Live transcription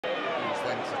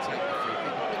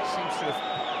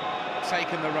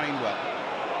taken the rein well.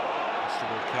 Foster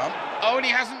will come. Oh, and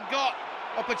he hasn't got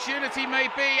opportunity,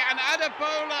 maybe, and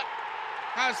Adebola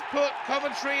has put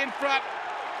Coventry in front.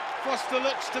 Foster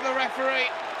looks to the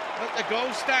referee, but the goal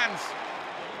stands.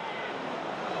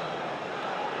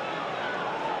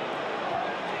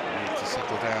 They need to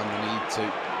settle down, they need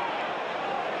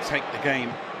to take the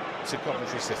game to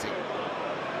Coventry City.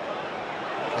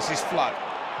 This is Flood.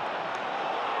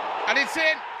 And it's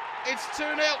in. It's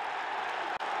 2-0.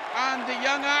 And the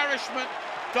young Irishman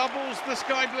doubles the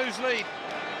Sky Blues lead.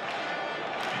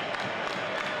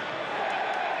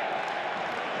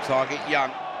 Target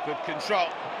Young. Good control.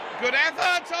 Good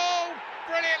effort. Oh,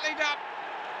 brilliantly done.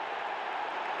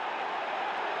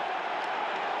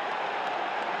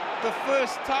 The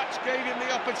first touch gave him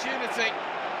the opportunity.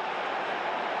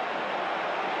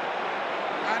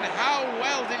 And how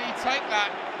well did he take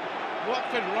that?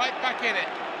 Watford right back in it.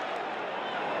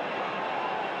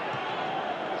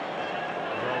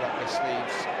 Roll up their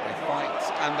sleeves, they fight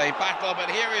and they battle, but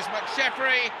here is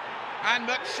McSheffrey, and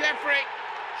McSheffrey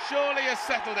surely has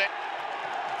settled it.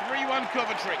 3-1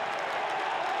 Coventry.